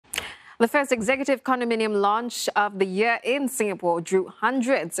The first executive condominium launch of the year in Singapore drew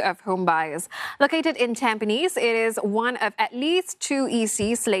hundreds of home buyers. Located in Tampines, it is one of at least two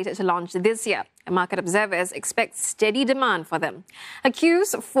ECs slated to launch this year. Market observers expect steady demand for them.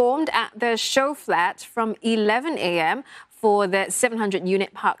 Queues formed at the show flat from 11 a.m. for the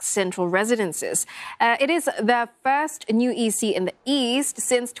 700-unit Parc Central Residences. It is the first new EC in the East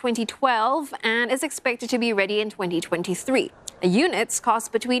since 2012 and is expected to be ready in 2023. Units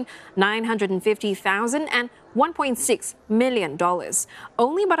cost between $950,000 and $1.6 million.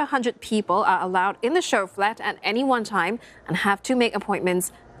 Only about 100 people are allowed in the show flat at any one time and have to make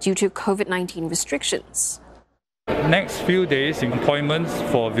appointments due to COVID-19 restrictions. Next few days, appointments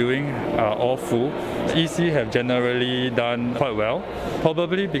for viewing are all full. EC have generally done quite well,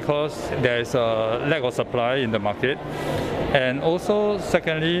 probably because there is a lack of supply in the market. And also,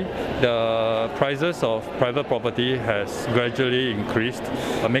 secondly, the prices of private property has gradually increased,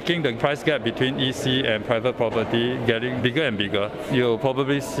 making the price gap between EC and private property getting bigger and bigger. You'll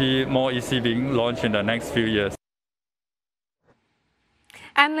probably see more EC being launched in the next few years.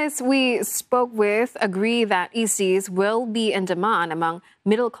 Analysts we spoke with agree that ECs will be in demand among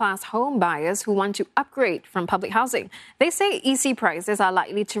middle-class home buyers who want to upgrade from public housing. They say EC prices are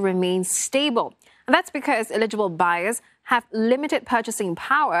likely to remain stable. And that's because eligible buyers have limited purchasing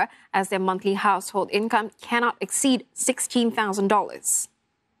power as their monthly household income cannot exceed $16,000.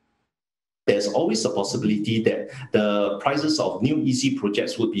 There's always a possibility that the prices of new EC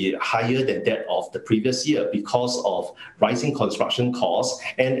projects would be higher than that of the previous year because of rising construction costs.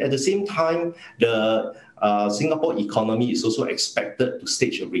 And at the same time, the Singapore economy is also expected to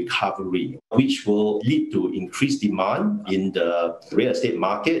stage a recovery, which will lead to increased demand in the real estate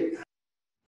market.